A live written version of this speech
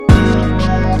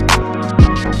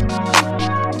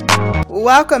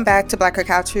Welcome back to Black Girl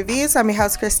Couch Reviews. I'm your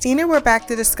host, Christina. We're back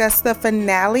to discuss the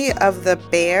finale of The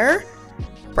Bear,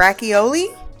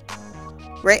 Braciole,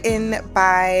 written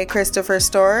by Christopher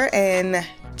Storer and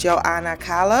Joanna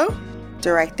Kahlo,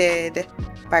 directed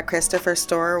by Christopher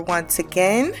Storer once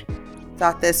again.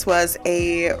 Thought this was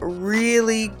a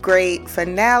really great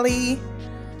finale.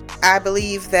 I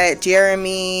believe that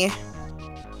Jeremy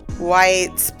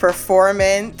White's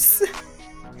performance,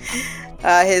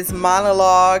 his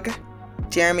monologue,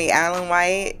 Jeremy Allen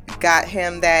White, got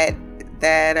him that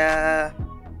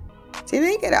did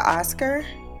he get an Oscar?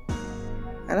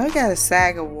 I know he got a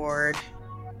SAG award.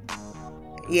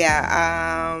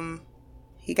 Yeah,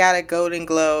 he got a Golden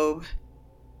Globe.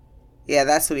 Yeah,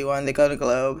 that's what he won, the Golden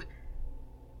Globe.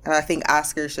 And I think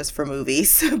Oscar's just for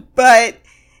movies. But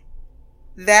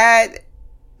that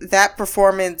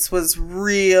performance was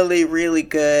really, really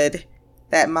good.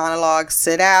 That monologue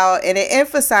stood out, and it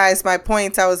emphasized my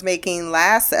points I was making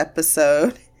last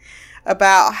episode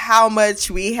about how much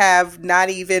we have not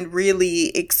even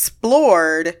really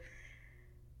explored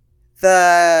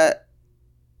the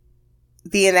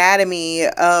anatomy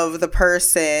of the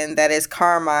person that is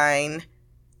Carmine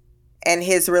and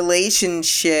his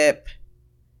relationship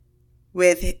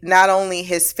with not only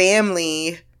his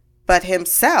family but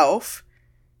himself.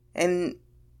 And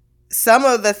some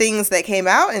of the things that came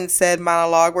out in said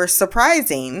monologue were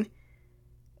surprising,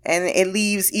 and it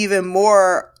leaves even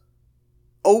more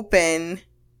open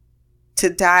to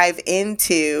dive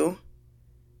into,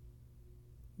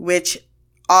 which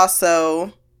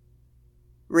also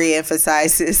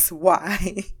reemphasizes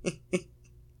why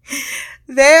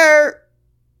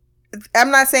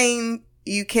I'm not saying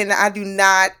you can, I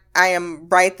am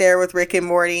right there with Rick and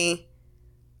Morty.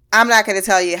 I'm not going to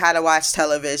tell you how to watch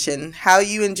television. How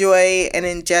you enjoy and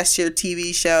ingest your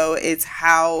TV show is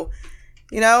how,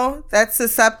 that's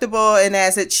susceptible and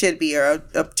as it should be, or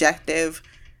objective,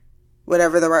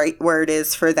 whatever the right word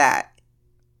is for that,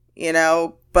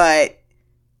 But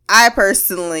I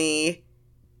personally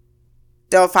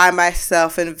don't find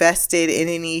myself invested in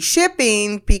any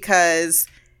shipping because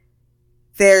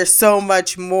there's so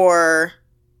much more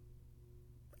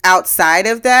outside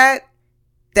of that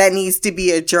needs to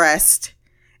be addressed.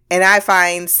 And I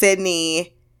find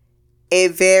Sydney a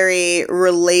very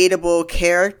relatable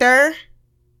character.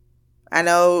 I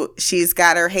know she's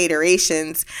got her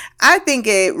haterations. I think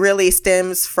it really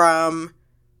stems from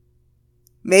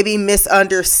maybe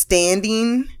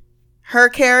misunderstanding her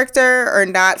character or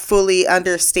not fully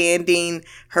understanding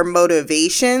her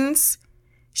motivations.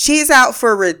 She's out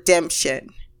for redemption.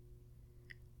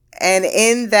 And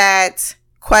in that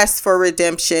quest for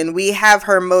redemption, we have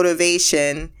her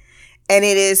motivation, and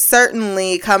it is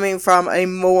certainly coming from a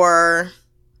more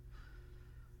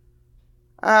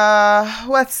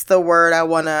what's the word I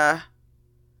want to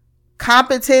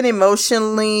competent,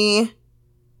 emotionally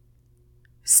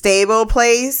stable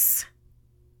place.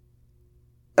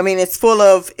 I mean, it's full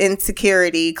of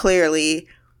insecurity, clearly,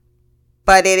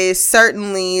 but it is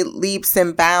certainly leaps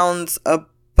and bounds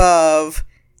above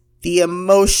the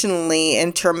emotionally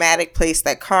and traumatic place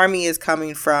that Carmi is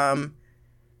coming from.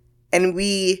 And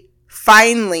we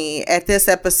finally, at this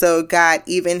episode, got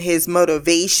even his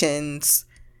motivations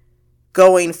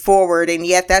going forward. And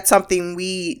yet that's something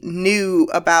we knew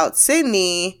about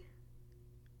Sydney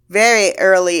very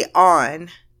early on.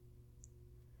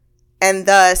 And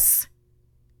thus,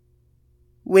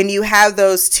 when you have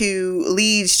those two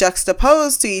leads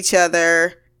juxtaposed to each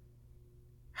other,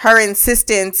 her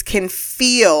insistence can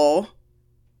feel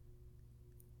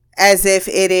as if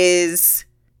it is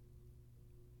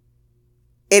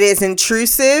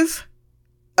intrusive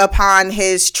upon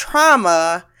his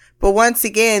trauma. But once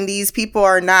again, these people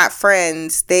are not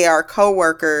friends. They are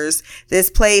coworkers.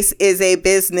 This place is a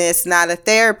business, not a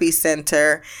therapy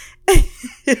center.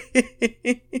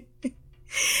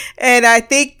 And I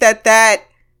think that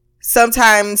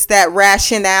sometimes that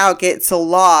rationale gets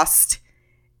lost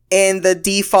in the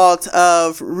default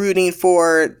of rooting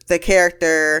for the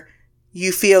character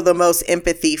you feel the most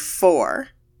empathy for.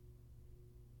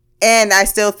 And I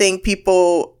still think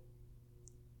people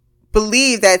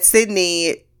believe that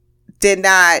Sydney did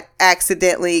not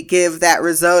accidentally give that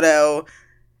risotto,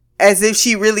 as if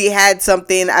she really had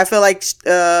something. I feel like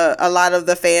a lot of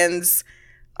the fans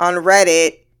on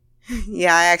Reddit,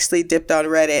 yeah, I actually dipped on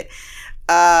Reddit,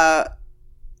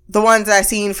 the ones I've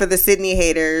seen for the Sydney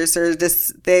haters are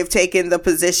just, they've taken the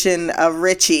position of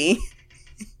Richie.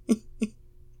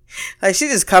 Like, she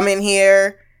just come in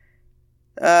here,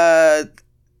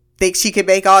 think she could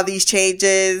make all these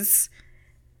changes,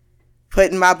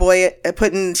 putting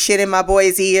shit in my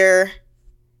boy's ear,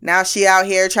 Now she out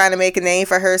here trying to make a name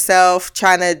for herself,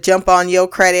 trying to jump on your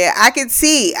credit. I could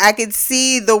see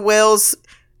the wheels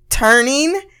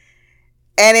turning.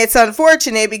 And it's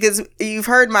unfortunate because you've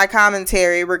heard my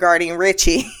commentary regarding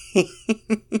Richie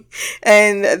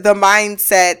and the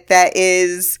mindset that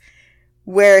is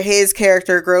where his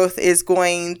character growth is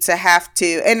going to have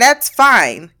to. And that's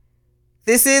fine.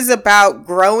 This is about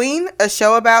growing, a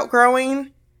show about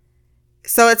growing.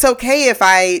 So it's okay if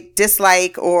I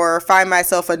dislike or find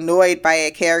myself annoyed by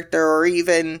a character, or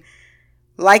even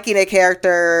liking a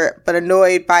character but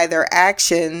annoyed by their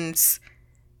actions.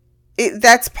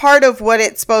 That's part of what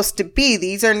it's supposed to be.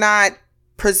 These are not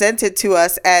presented to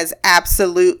us as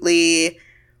absolutely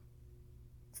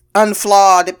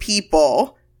unflawed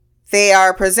people. They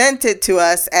are presented to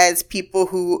us as people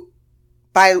who,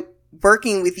 by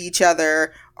working with each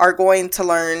other, are going to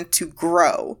learn to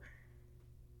grow.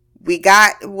 We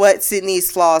got what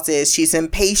Sydney's flaws is. She's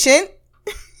impatient.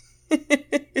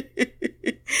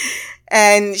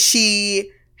 And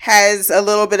she has a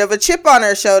little bit of a chip on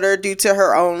her shoulder due to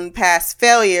her own past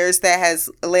failures that has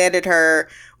landed her,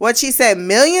 what she said,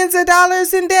 millions of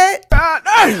dollars in debt.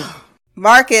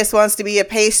 Marcus wants to be a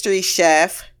pastry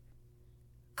chef.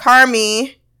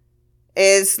 Carmi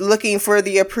is looking for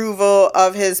the approval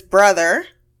of his brother.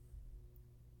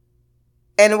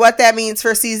 And what that means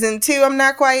for season 2, I'm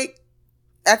not quite.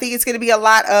 I think it's going to be a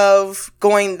lot of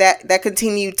going that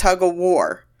continued tug of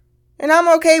war. And I'm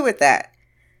okay with that.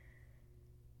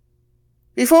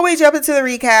 Before we jump into the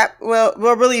recap,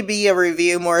 will really be a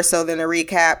review more so than a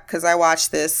recap, because I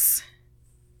watched this,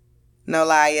 no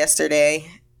lie,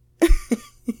 yesterday.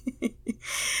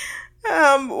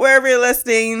 Wherever you're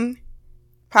listening,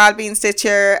 Podbean,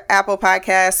 Stitcher, Apple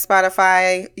Podcasts,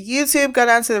 Spotify, YouTube, go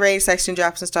down to the rating section,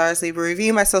 drop some stars, leave a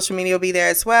review. My social media will be there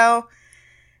as well.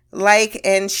 Like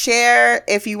and share.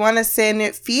 If you want to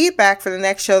send feedback for the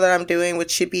next show that I'm doing,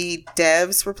 which should be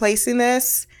Devs replacing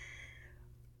this.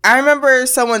 I remember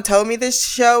someone told me this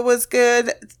show was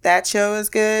good. That show is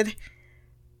good.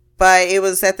 But it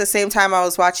was at the same time I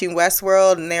was watching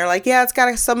Westworld, and they're like, yeah, it's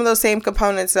got some of those same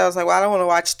components. So I was like, well, I don't want to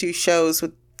watch two shows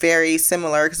with very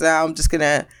similar, because now I'm just going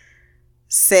to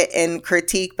sit and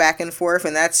critique back and forth,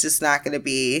 and that's just not going to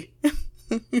be.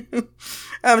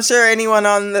 I'm sure anyone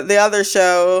on the other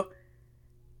show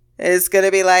is going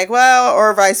to be like, well,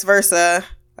 or vice versa.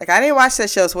 Like, I didn't watch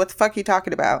that show, so what the fuck are you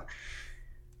talking about?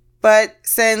 But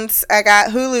since I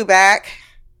got Hulu back,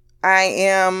 I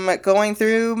am going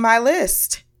through my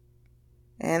list.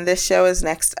 And this show is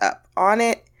next up on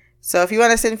it. So if you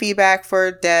want to send feedback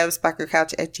for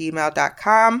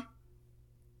devsblackercouch@gmail.com.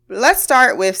 Let's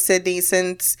start with Sydney,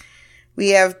 since we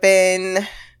have been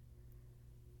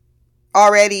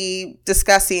already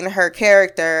discussing her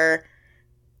character.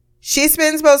 She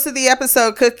spends most of the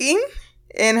episode cooking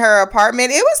in her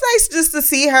apartment. It was nice just to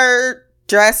see her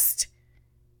dressed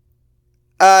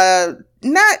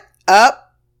not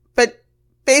up, but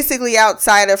basically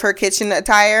outside of her kitchen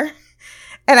attire.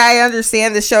 And I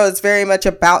understand the show is very much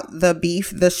about the beef.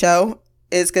 The show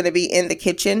is going to be in the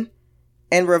kitchen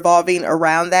and revolving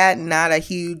around that, not a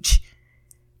huge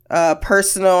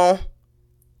personal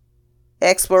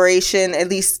exploration, at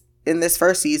least in this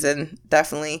first season,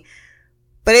 definitely.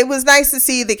 But it was nice to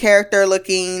see the character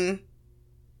looking,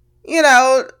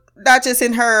 not just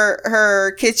in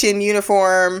her kitchen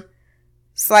uniform,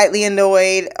 slightly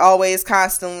annoyed, always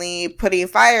constantly putting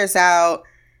fires out.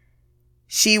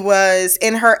 She was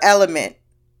in her element.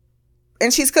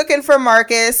 And she's cooking for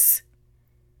Marcus,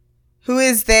 who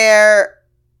is there,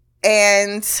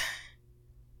 and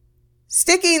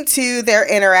sticking to their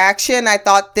interaction. I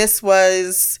thought this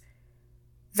was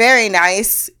very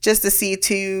nice just to see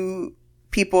two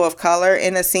people of color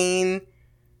in a scene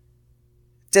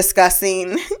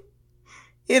discussing,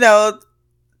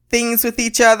 things with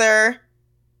each other.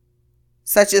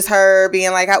 Such as her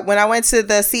being like, when I went to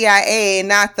the CIA,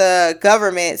 not the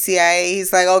government CIA,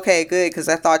 he's like, okay, good, because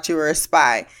I thought you were a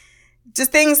spy.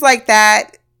 Just things like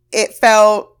that. It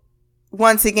felt,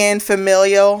 once again,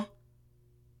 familial,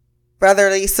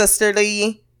 brotherly,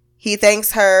 sisterly. He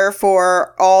thanks her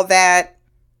for all that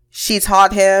she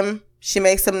taught him. She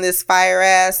makes him this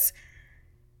fire-ass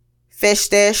fish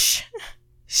dish.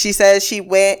 She says she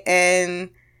went and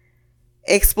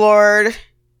explored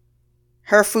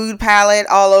her food palette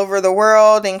all over the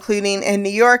world, including in New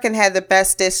York, and had the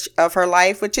best dish of her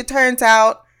life, which it turns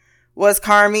out was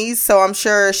Carmi's. So I'm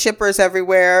sure shippers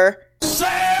everywhere.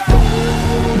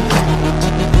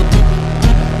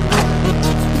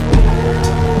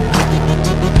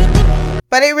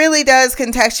 But it really does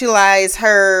contextualize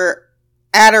her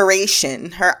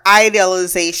adoration, her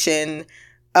idealization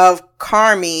of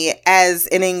Carmi as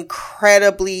an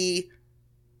incredibly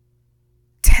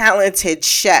talented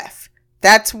chef.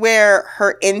 That's where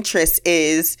her interest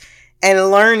is,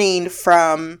 and learning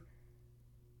from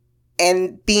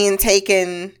and being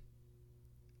taken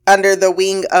under the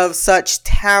wing of such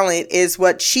talent is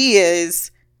what she is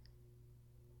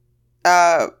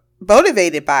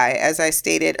motivated by, as I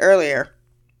stated earlier.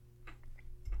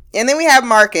 And then we have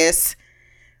Marcus,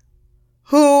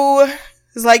 who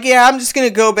is like, yeah, I'm just going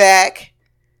to go back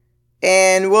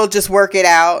and we'll just work it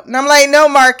out. And I'm like, no,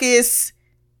 Marcus,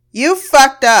 you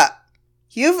fucked up.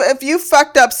 If you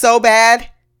fucked up so bad,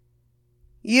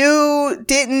 you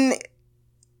didn't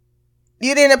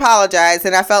apologize,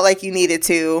 and I felt like you needed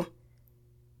to.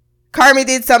 Carmi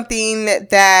did something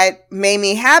that made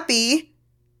me happy.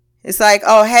 It's like,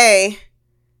 oh, hey,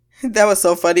 that was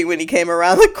so funny when he came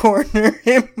around the corner,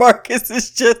 and Marcus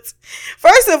is just,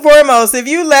 first and foremost, if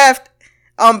you left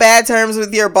on bad terms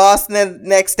with your boss the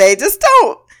next day, just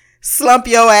don't slump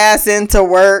your ass into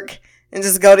work and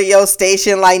just go to your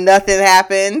station like nothing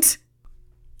happened.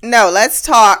 No, let's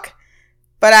talk.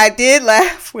 But I did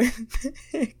laugh when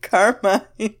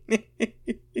Carmine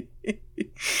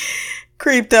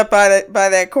creeped up by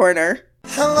that corner.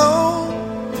 Hello,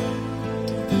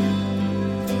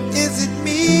 is it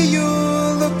me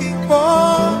you're looking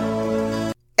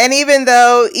for? And even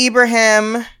though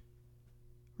Ibrahim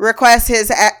requests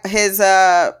his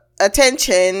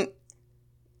attention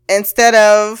instead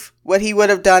of what he would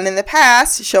have done in the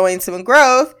past, showing some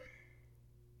growth,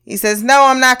 he says, no,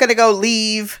 I'm not going to go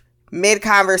leave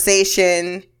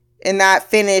mid-conversation and not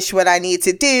finish what I need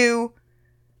to do.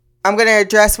 I'm going to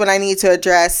address what I need to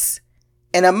address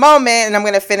in a moment, and I'm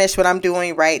going to finish what I'm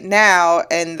doing right now,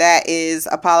 and that is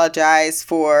apologize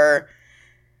for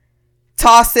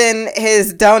tossing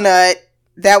his donut,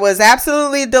 that was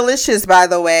absolutely delicious, by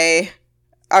the way,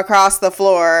 across the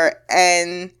floor.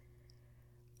 And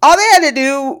all they had to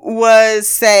do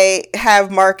was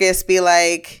have Marcus be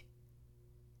like,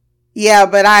 yeah,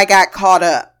 but I got caught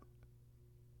up.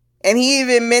 And he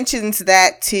even mentions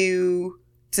that to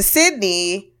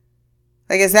Sydney.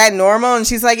 Like, is that normal? And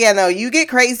she's like, yeah, no, you get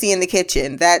crazy in the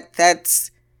kitchen. It's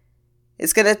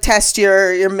going to test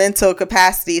your mental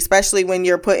capacity, especially when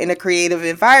you're put in a creative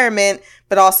environment,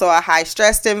 but also a high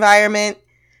stressed environment.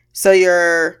 So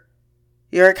you're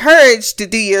encouraged to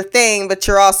do your thing, but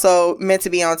you're also meant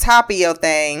to be on top of your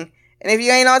thing. And if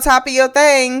you ain't on top of your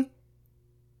thing,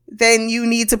 then you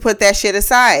need to put that shit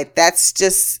aside.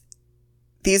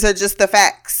 These are just the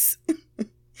facts.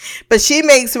 But she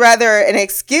makes rather an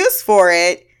excuse for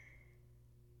it,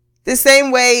 the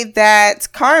same way that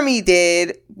Carmi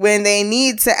did when they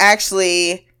need to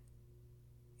actually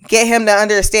get him to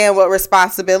understand what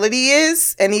responsibility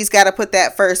is. And he's got to put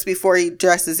that first before he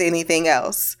addresses anything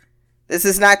else. This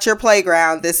is not your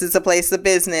playground. This is a place of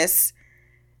business.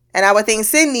 And I would think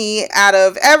Sydney, out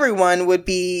of everyone, would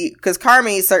be, because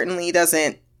Carmi certainly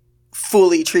doesn't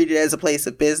fully treat it as a place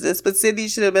of business, but Sydney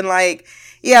should have been like,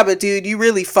 yeah, but dude, you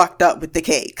really fucked up with the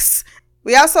cakes.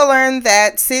 We also learned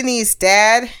that Sydney's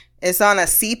dad is on a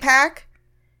CPAC.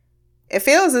 It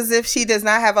feels as if she does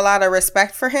not have a lot of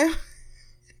respect for him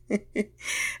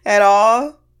at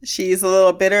all. She's a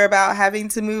little bitter about having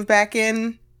to move back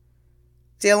in,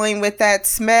 dealing with that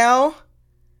smell.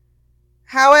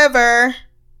 However,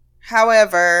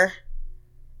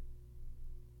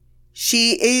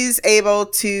 she is able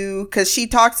to, because she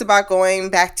talks about going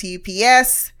back to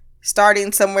UPS,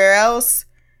 starting somewhere else.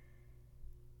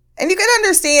 And you can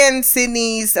understand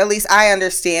Sydney's, at least I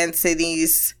understand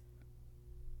Sydney's,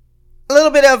 a little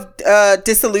bit of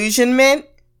disillusionment,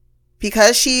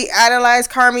 because she idolized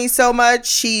Carmi so much.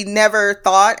 She never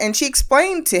thought, and she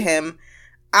explained to him,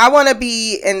 I want to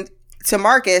be, and to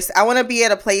Marcus, I want to be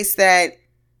at a place that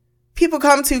people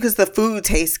come to because the food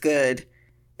tastes good.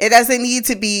 It doesn't need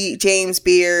to be James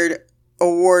Beard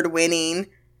award winning.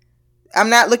 I'm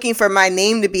not looking for my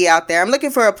name to be out there. I'm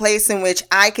looking for a place in which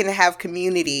I can have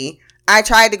community. I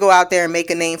tried to go out there and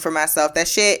make a name for myself. That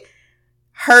shit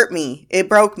hurt me. It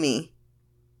broke me.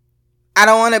 I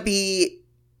don't want to be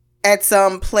at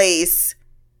some place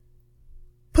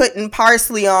putting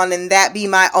parsley on and that be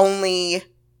my only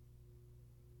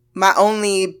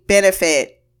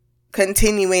benefit,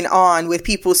 continuing on with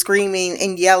people screaming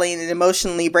and yelling and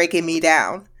emotionally breaking me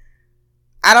down.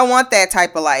 I don't want that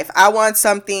type of life. I want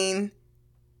something,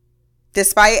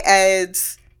 despite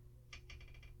as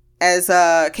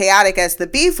chaotic as the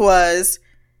beef was,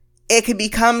 it could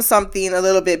become something a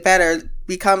little bit better,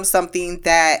 become something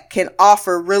that can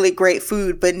offer really great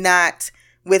food, but not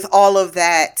with all of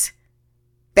that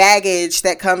baggage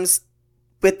that comes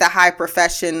with the high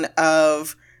profession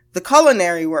of the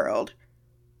culinary world.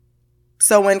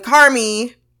 So when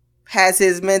Carmi has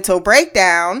his mental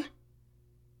breakdown,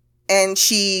 and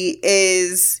she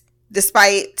is,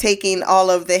 despite taking all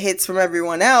of the hits from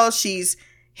everyone else, she's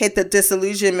hit the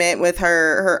disillusionment with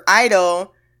her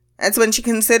idol, that's when she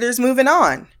considers moving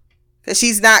on. Because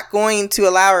she's not going to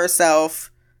allow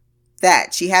herself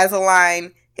that. She has a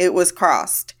line, it was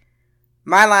crossed.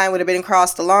 My line would have been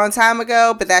crossed a long time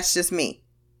ago, but that's just me.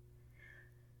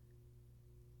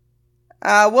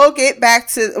 We'll get back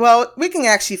to, well, we can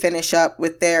actually finish up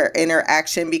with their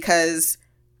interaction because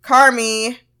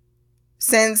Carmi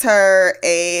sends her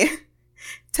a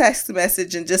text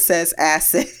message and just says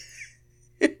acid.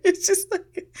 It's just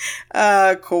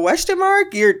like, question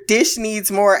mark? Your dish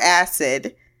needs more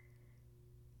acid.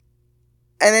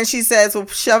 And then she says, well,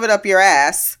 shove it up your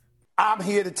ass. I'm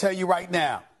here to tell you right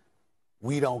now,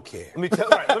 we don't care. Let me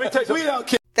tell you we don't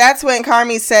care. That's when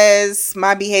Carmi says,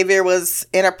 my behavior was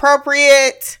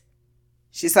inappropriate.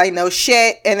 She's like, no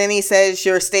shit. And then he says,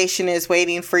 your station is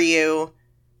waiting for you,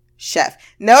 chef.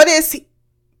 Notice,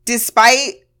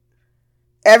 despite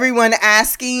everyone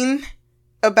asking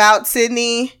about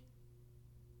Sydney,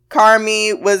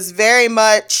 Carmi was very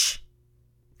much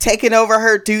taking over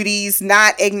her duties,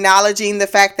 not acknowledging the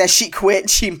fact that she quit.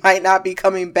 She might not be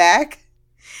coming back.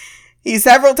 He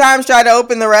several times tried to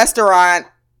open the restaurant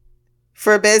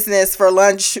for business for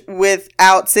lunch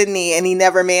without Sydney, and he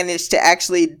never managed to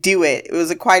actually do it. It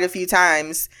was quite a few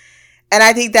times. And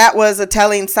I think that was a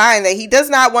telling sign that he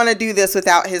does not want to do this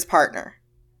without his partner.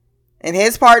 And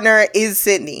his partner is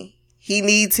Sydney. He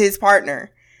needs his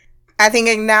partner. I think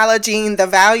acknowledging the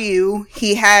value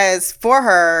he has for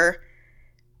her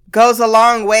goes a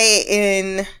long way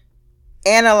in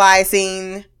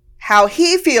analyzing how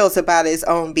he feels about his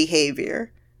own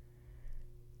behavior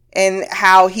and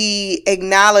how he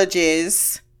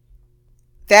acknowledges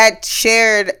that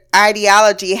shared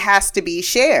ideology has to be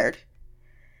shared.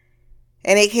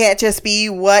 And it can't just be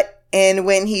what and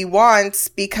when he wants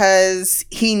because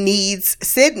he needs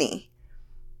Sydney.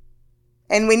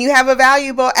 And when you have a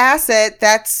valuable asset,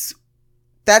 that's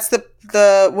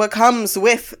the what comes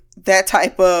with that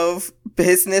type of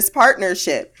business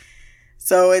partnership.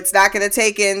 So it's not going to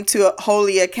take into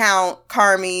wholly account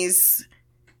Carmi's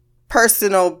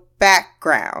personal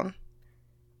background.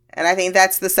 And I think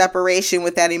that's the separation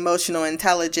with that emotional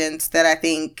intelligence that I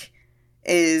think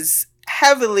is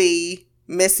heavily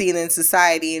missing in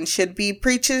society and should be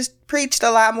preached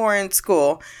a lot more in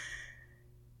school.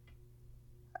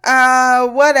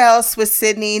 What else with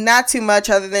Sydney? Not too much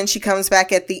other than she comes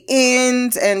back at the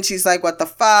end and she's like, what the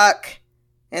fuck?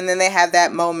 And then they have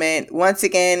that moment. Once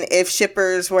again, if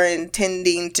shippers were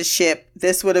intending to ship,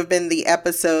 this would have been the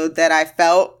episode that I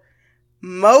felt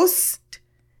most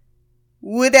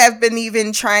would have been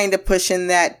even trying to push in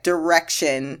that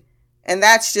direction. And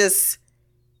that's just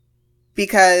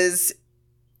because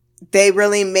they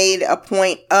really made a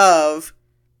point of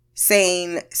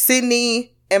saying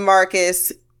Sydney and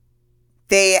Marcus,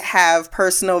 they have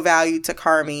personal value to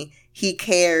Carmi. He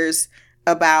cares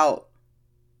about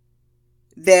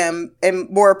them, and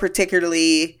more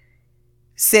particularly,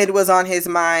 Sid was on his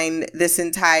mind this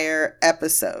entire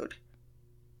episode.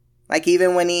 Like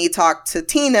even when he talked to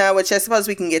Tina, which I suppose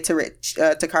we can get to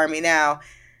Carmi now,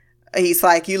 he's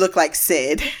like, you look like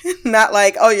Sid. Not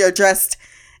like, oh, you're dressed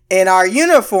in our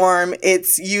uniform.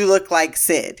 It's, you look like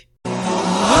Sid.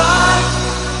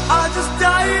 I just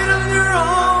died on your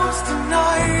arms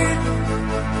tonight.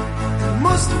 There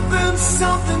must have been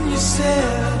something you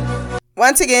said.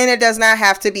 Once again, it does not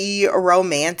have to be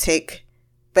romantic,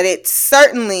 but it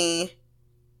certainly,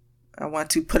 I want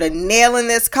to put a nail in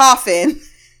this coffin.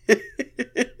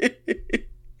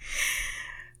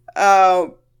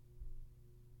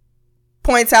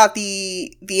 Points out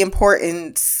the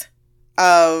importance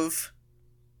of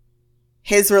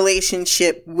his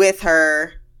relationship with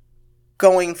her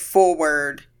going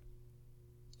forward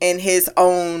in his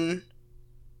own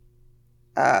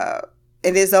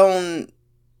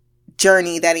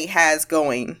journey that he has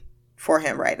going for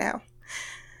him right now.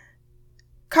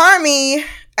 Carmi,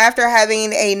 after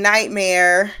having a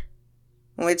nightmare,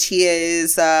 which he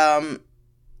is, of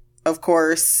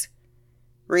course,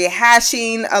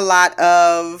 rehashing a lot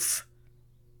of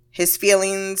his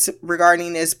feelings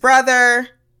regarding his brother.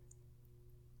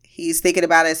 He's thinking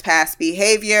about his past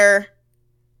behavior.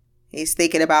 He's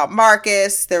thinking about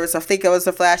Marcus. I think it was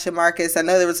a flash of Marcus. I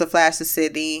know there was a flash of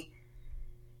Sydney.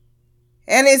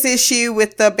 And his issue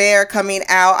with the bear coming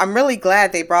out. I'm really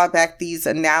glad they brought back these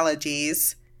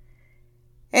analogies.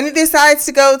 And he decides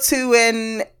to go to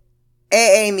an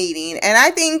AA meeting. And I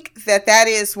think that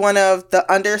is one of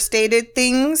the understated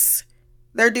things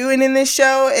they're doing in this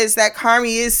show, is that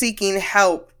Carmi is seeking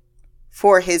help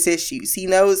for his issues. He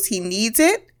knows he needs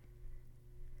it.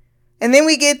 And then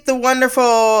we get the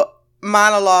wonderful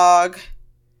monologue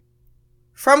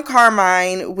from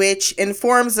Carmine, which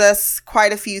informs us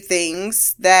quite a few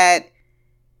things. That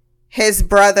his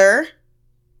brother,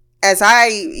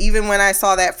 even when I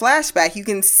saw that flashback, you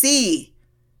can see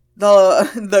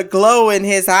the glow in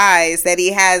his eyes that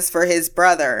he has for his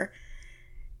brother.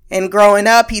 And growing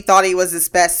up, he thought he was his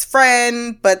best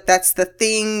friend, but that's the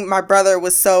thing. My brother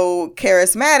was so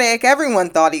charismatic, everyone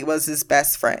thought he was his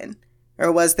best friend,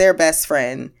 or was their best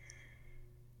friend.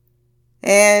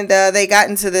 And they got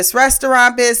into this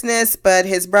restaurant business, but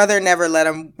his brother never let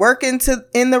him work in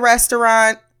the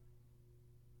restaurant.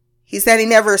 He said he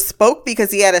never spoke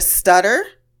because he had a stutter.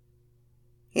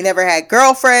 He never had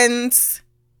girlfriends.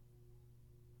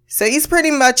 So he's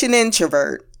pretty much an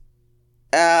introvert.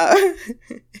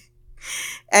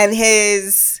 And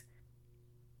his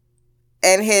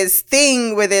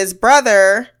thing with his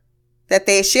brother that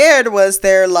they shared was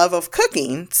their love of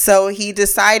cooking. So he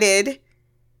decided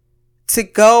to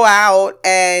go out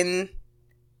and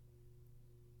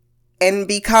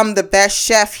become the best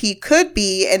chef he could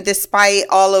be. And despite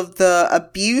all of the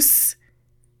abuse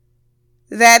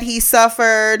that he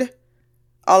suffered,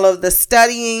 all of the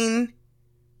studying,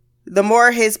 the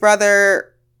more his brother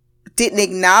didn't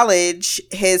acknowledge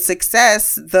his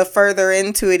success, the further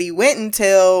into it he went,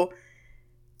 until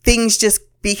things just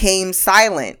became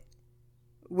silent,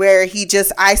 where he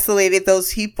just isolated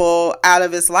those people out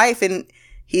of his life, and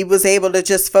he was able to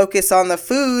just focus on the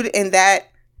food, and that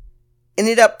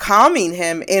ended up calming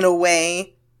him in a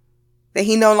way that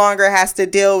he no longer has to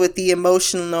deal with the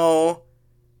emotional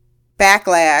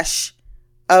backlash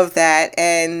of that.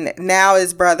 And now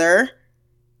his brother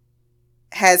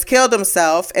has killed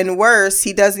himself, and worse,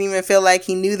 he doesn't even feel like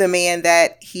he knew the man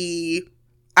that he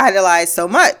idolized so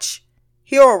much,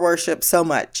 hero worshipped so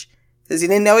much, because he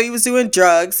didn't know he was doing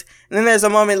drugs. And then there's a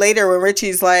moment later when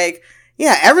Richie's like,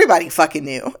 yeah, everybody fucking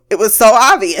knew. It was so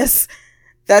obvious.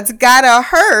 That's gotta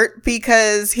hurt,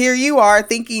 because here you are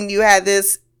thinking you had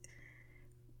this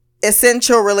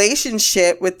essential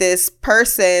relationship with this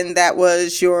person that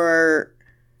was your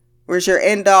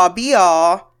end all be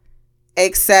all,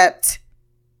 except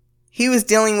he was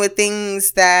dealing with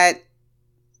things that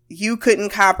you couldn't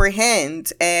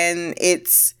comprehend. And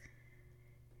it's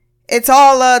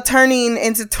all turning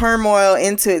into turmoil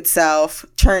into itself,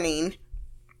 churning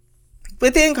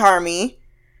within Carmi.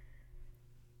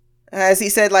 As he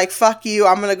said, like, fuck you,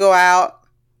 I'm going to go out,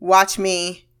 watch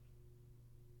me.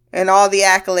 And all the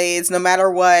accolades, no matter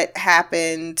what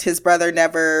happened, his brother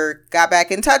never got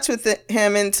back in touch with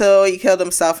him until he killed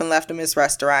himself and left him his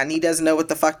restaurant. He doesn't know what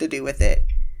the fuck to do with it.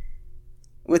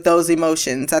 With those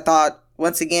emotions. I thought,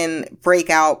 once again,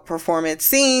 breakout performance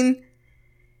scene.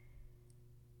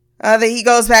 That he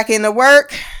goes back into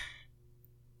work.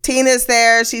 Tina's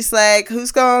there. She's like,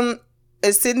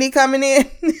 is Sydney coming in?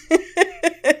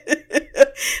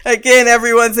 Again,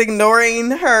 everyone's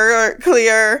ignoring her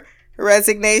clear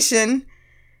resignation.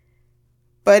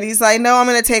 But he's like, no, I'm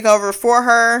going to take over for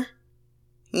her.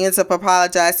 He ends up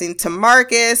apologizing to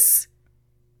Marcus.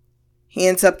 He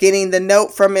ends up getting the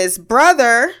note from his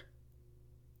brother.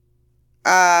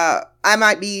 I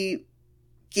might be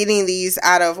getting these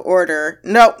out of order.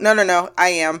 No, I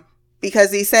am.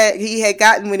 Because he said he had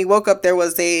gotten, when he woke up, there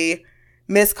was a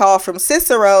missed call from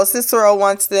Cicero. Cicero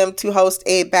wants them to host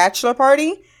a bachelor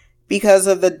party because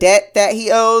of the debt that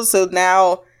he owes. So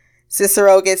now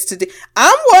Cicero gets to do.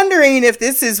 I'm wondering if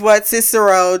this is what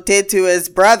Cicero did to his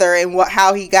brother and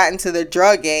how he got into the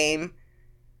drug game.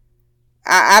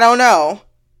 I don't know.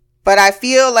 But I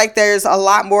feel like there's a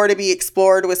lot more to be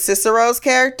explored with Cicero's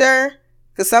character.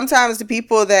 Because sometimes the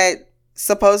people that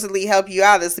supposedly help you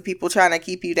out is the people trying to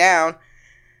keep you down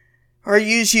or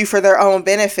use you for their own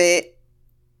benefit.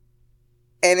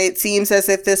 And it seems as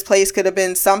if this place could have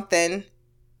been something.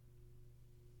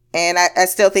 And I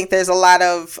still think there's a lot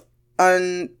of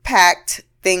unpacked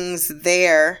things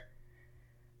there.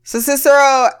 So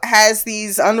Cicero has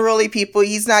these unruly people.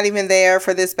 He's not even there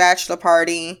for this bachelor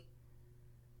party.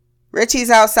 Richie's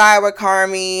outside with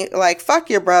Carmi, like, fuck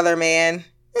your brother, man.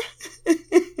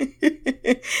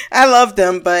 I loved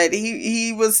him, but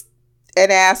he was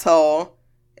an asshole.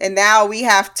 And now we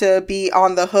have to be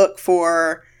on the hook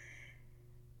for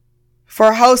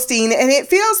hosting. And it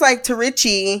feels like to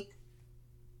Richie,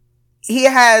 he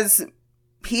has,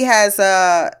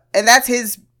 and that's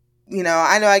his,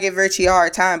 I know I give Richie a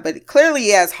hard time, but clearly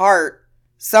he has heart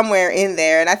somewhere in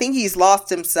there. And I think he's lost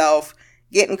himself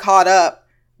getting caught up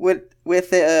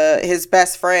with his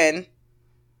best friend.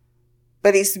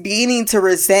 But he's beginning to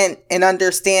resent and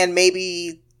understand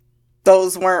maybe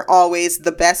those weren't always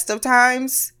the best of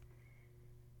times.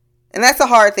 And that's a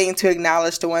hard thing to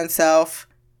acknowledge to oneself.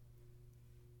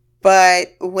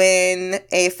 But when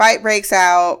a fight breaks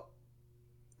out,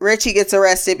 Richie gets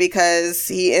arrested because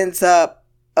he ends up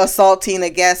assaulting a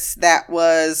guest that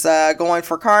was going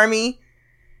for Carmi.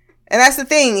 And that's the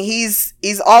thing. He's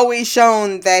always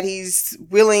shown that he's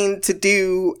willing to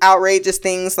do outrageous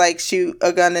things like shoot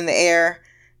a gun in the air.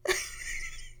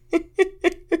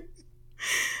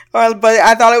 But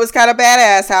I thought it was kind of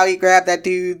badass how he grabbed that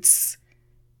dude's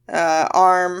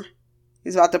arm.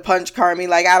 He's about to punch Carmi.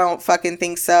 Like, I don't fucking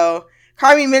think so.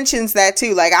 Carmi mentions that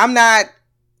too. Like, I'm not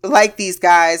like these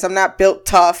guys. I'm not built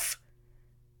tough.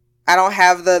 I don't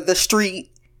have the street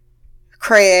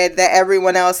cred that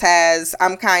everyone else has.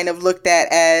 I'm kind of looked at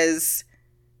as,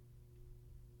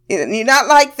 you know, you're not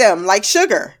like them, like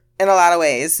Sugar in a lot of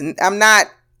ways. And I'm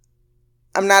not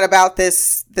about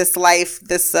this life,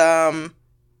 they're supposed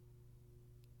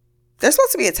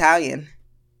to be Italian.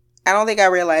 I don't think I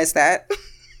realized that.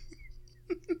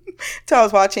 Until I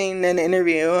was watching an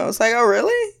interview. I was like, oh,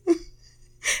 really?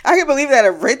 I can believe that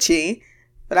of Richie,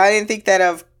 but I didn't think that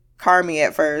of Carmi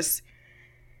at first.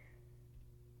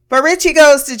 But Richie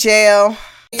goes to jail.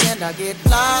 And I get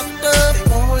locked up,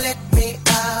 they won't let me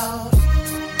out.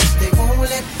 They won't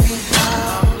let me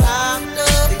out. I'm locked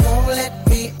up, they won't let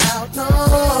me out. No,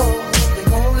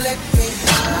 they won't let me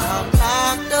out. I'm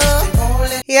locked up, they won't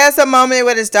let. He has a moment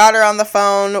with his daughter on the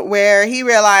phone where he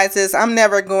realizes, I'm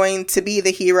never going to be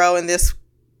the hero in this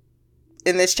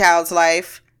child's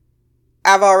life.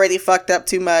 I've already fucked up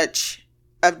too much.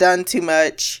 I've done too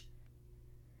much.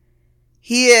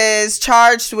 He is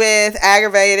charged with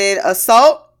aggravated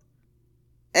assault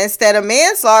instead of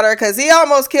manslaughter because he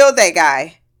almost killed that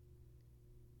guy.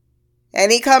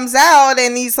 And he comes out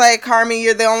and he's like, Carmi,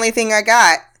 you're the only thing I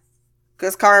got.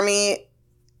 Because Carmi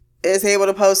is able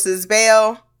to post his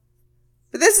bail.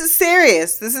 But this is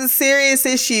serious. This is a serious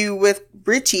issue with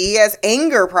Richie. He has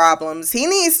anger problems. He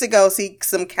needs to go seek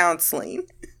some counseling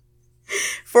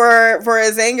for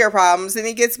his anger problems. And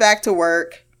he gets back to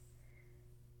work.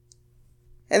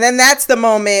 And then that's the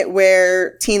moment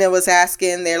where Tina was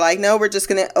asking. They're like, no, we're just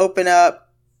going to open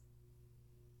up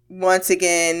once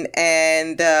again.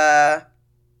 And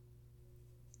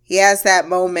he has that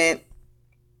moment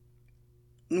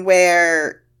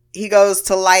where he goes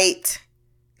to light.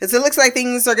 Because it looks like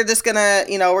things are just going to,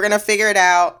 we're going to figure it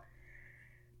out.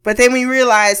 But then we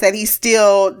realize that he's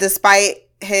still, despite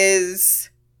his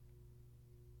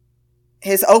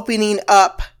opening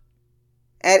up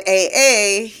at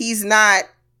AA, he's not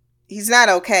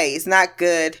okay. He's not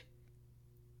good.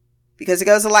 Because he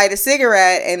goes to light a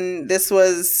cigarette, and this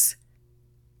was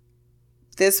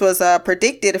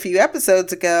predicted a few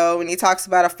episodes ago when he talks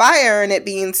about a fire and it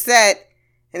being set,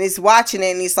 and he's watching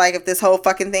it and he's like, if this whole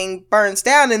fucking thing burns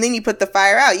down and then you put the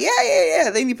fire out. Yeah.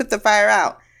 Then you put the fire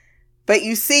out. But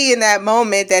you see in that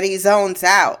moment that he zones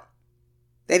out,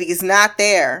 that he's not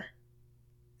there,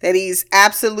 that he's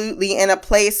absolutely in a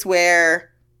place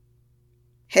where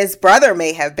his brother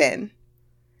may have been.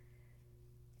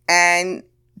 And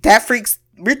that freaks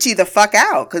Richie the fuck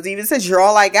out, because he even says, you're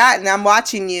all I got and I'm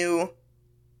watching you.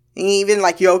 And even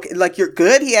like, you're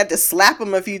good. He had to slap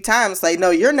him a few times. Like, no,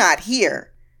 you're not here.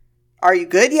 Are you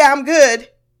good? Yeah, I'm good.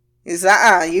 He's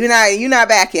like, you're not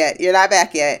back yet. You're not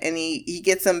back yet. And he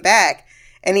gets him back.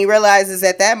 And he realizes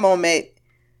at that moment,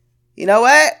 you know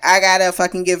what? I gotta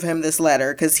fucking give him this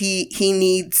letter, because he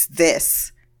needs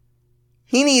this.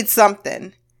 He needs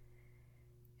something.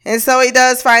 And so he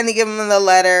does finally give him the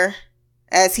letter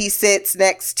as he sits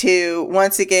next to,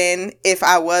 once again, if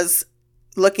I was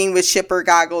looking with shipper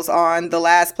goggles on, the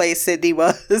last place Sydney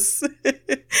was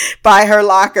by her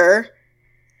locker.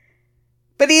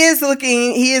 But he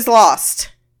is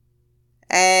lost.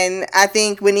 And I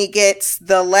think when he gets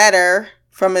the letter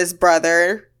from his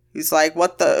brother, he's like,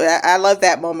 I love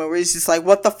that moment where he's just like,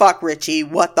 what the fuck, Richie?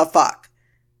 What the fuck?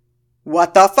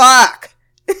 What the fuck?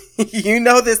 You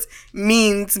know this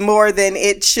means more than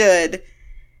it should.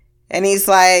 And he's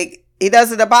like, he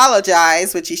doesn't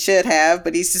apologize, which he should have,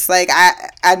 but he's just like,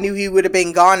 I knew he would have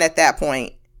been gone at that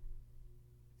point.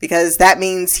 Because that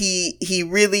means he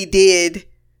really did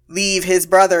leave his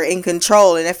brother in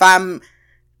control. And if I'm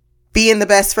being the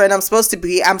best friend I'm supposed to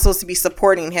be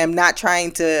supporting him, not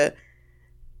trying to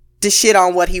shit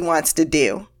on what he wants to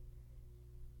do.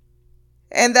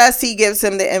 And thus he gives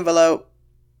him the envelope.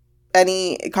 And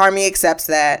Carmi accepts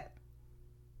that.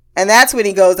 And that's when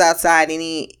he goes outside and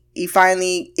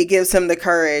it gives him the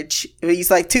courage. He's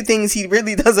like, two things he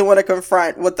really doesn't want to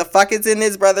confront: what the fuck is in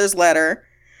his brother's letter,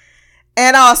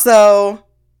 and also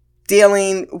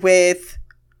dealing with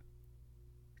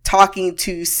talking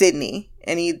to Sydney,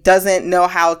 and he doesn't know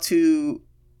how to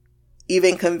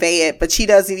even convey it, but she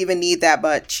doesn't even need that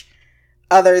much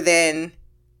other than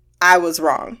I was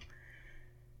wrong.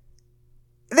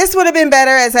 This would have been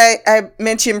better, as I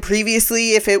mentioned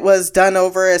previously, if it was done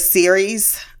over a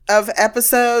series of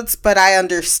episodes, but I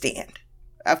understand.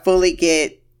 I fully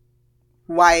get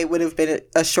why it would have been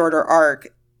a shorter arc,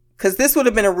 because this would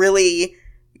have been a really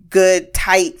good,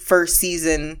 tight first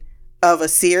season of a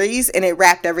series, and it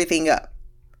wrapped everything up.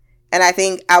 And I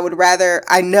think I would rather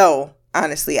have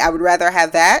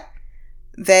that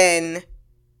than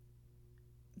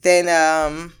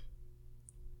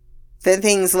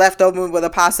things left open with a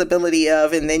possibility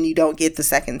of, and then you don't get the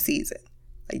second season.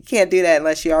 You can't do that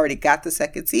unless you already got the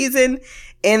second season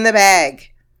in the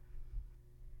bag.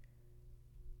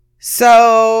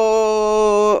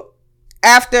 So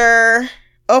after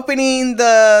opening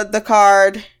the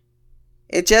card,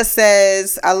 it just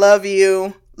says, "I love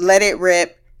you, let it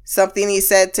rip." Something he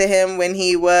said to him when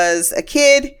he was a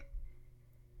kid,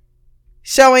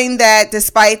 showing that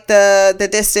despite the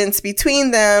distance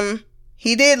between them,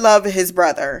 he did love his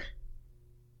brother.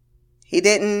 He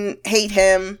didn't hate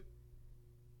him,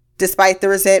 despite the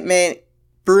resentment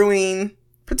brewing,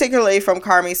 particularly from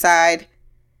Carmi's side,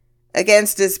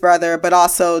 against his brother, but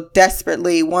also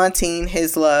desperately wanting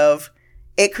his love.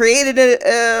 It created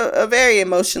a very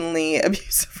emotionally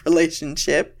abusive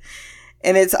relationship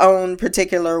in its own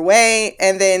particular way.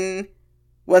 And then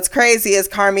what's crazy is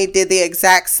Carmi did the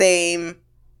exact same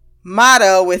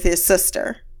motto with his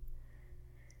sister.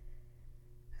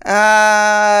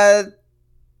 Another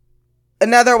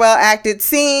well-acted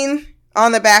scene.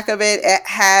 On the back of it, it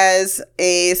has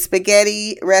a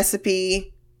spaghetti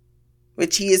recipe,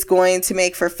 which he is going to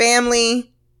make for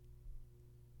family.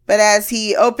 But as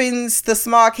he opens the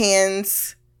small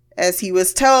cans, as he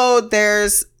was told,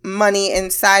 there's money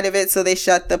inside of it, so they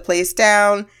shut the place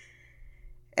down.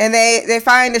 And they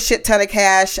find a shit ton of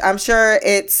cash. I'm sure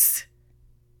it's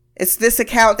this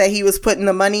account that he was putting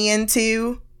the money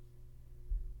into.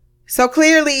 So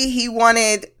clearly he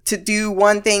wanted to do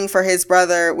one thing for his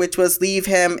brother, which was leave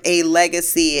him a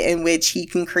legacy in which he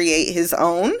can create his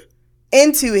own,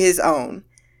 into his own,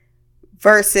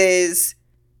 versus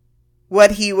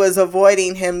what he was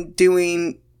avoiding him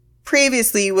doing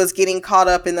previously was getting caught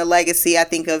up in the legacy, I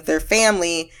think, of their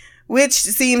family, which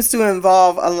seems to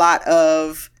involve a lot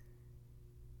of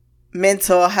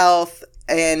mental health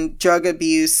and drug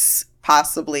abuse,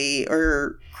 possibly,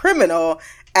 or criminal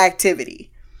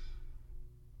activity.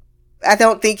 I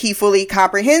don't think he fully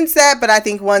comprehends that, but I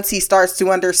think once he starts to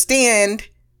understand,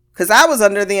 because I was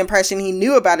under the impression he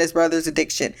knew about his brother's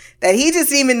addiction, that he just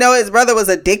didn't even know his brother was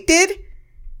addicted,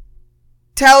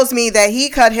 tells me that he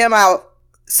cut him out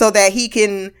so that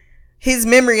his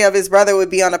memory of his brother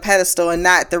would be on a pedestal and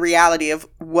not the reality of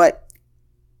what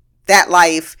that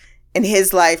life and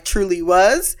his life truly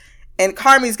was. And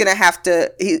Carmi's going to have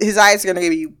to, his eyes are going to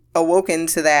be awoken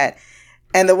to that.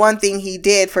 And the one thing he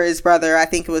did for his brother, I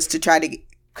think, was to try to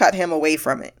cut him away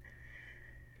from it.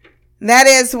 That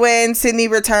is when Sydney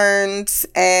returns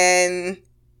and,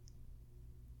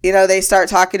 they start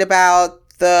talking about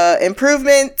the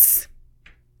improvements.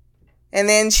 And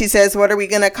then she says, "What are we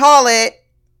going to call it?"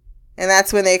 And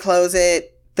that's when they close the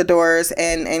doors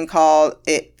and call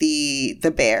it the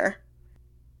Bear.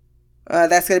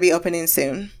 That's going to be opening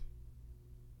soon.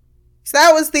 So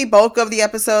that was the bulk of the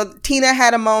episode. Tina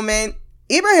had a moment.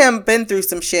 Ibrahim been through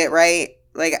some shit, right?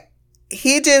 Like,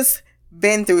 he just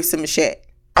been through some shit.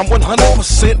 I'm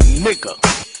 100% nigga.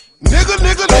 Nigga.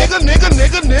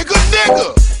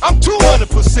 I'm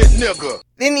 200% nigga.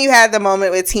 Then you had the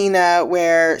moment with Tina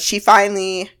where she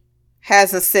finally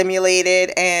has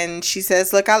assimilated and she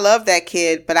says, "Look, I love that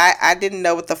kid, but I didn't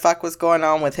know what the fuck was going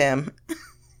on with him."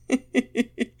 And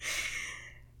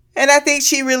I think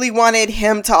she really wanted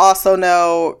him to also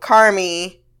know,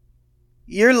 "Carmi,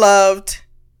 you're loved.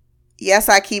 Yes,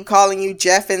 I keep calling you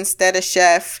Jeff instead of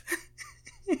Chef."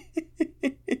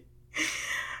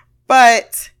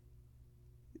 But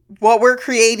what you're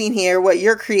creating here,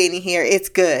 it's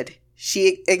good.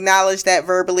 She acknowledged that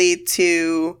verbally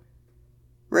to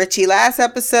Richie last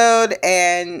episode,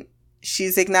 and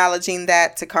she's acknowledging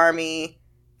that to Carmi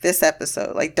this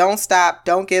episode. Like, don't stop.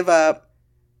 Don't give up.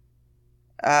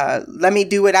 Let me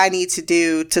do what I need to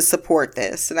do to support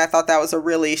this. And I thought that was a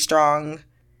really strong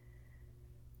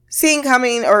scene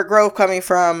coming, or growth coming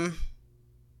from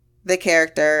the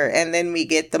character. And then we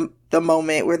get the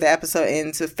moment where the episode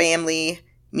ends with family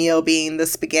meal being the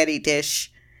spaghetti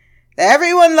dish that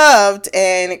everyone loved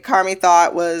and Carmi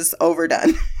thought was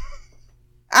overdone.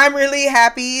 I'm really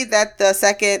happy that the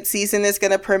second season is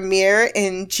going to premiere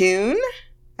in June.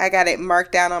 I got it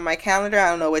marked down on my calendar. I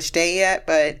don't know which day yet,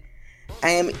 but I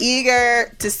am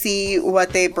eager to see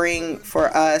what they bring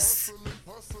for us.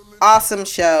 Awesome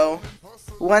show.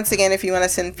 Once again, if you want to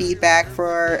send feedback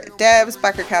for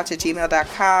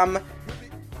debsblackgirlcouch@gmail.com.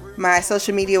 My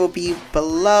social media will be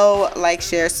below. Like,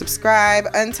 share, subscribe.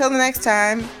 Until the next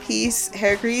time, peace,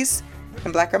 hair grease,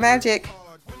 and black girl magic.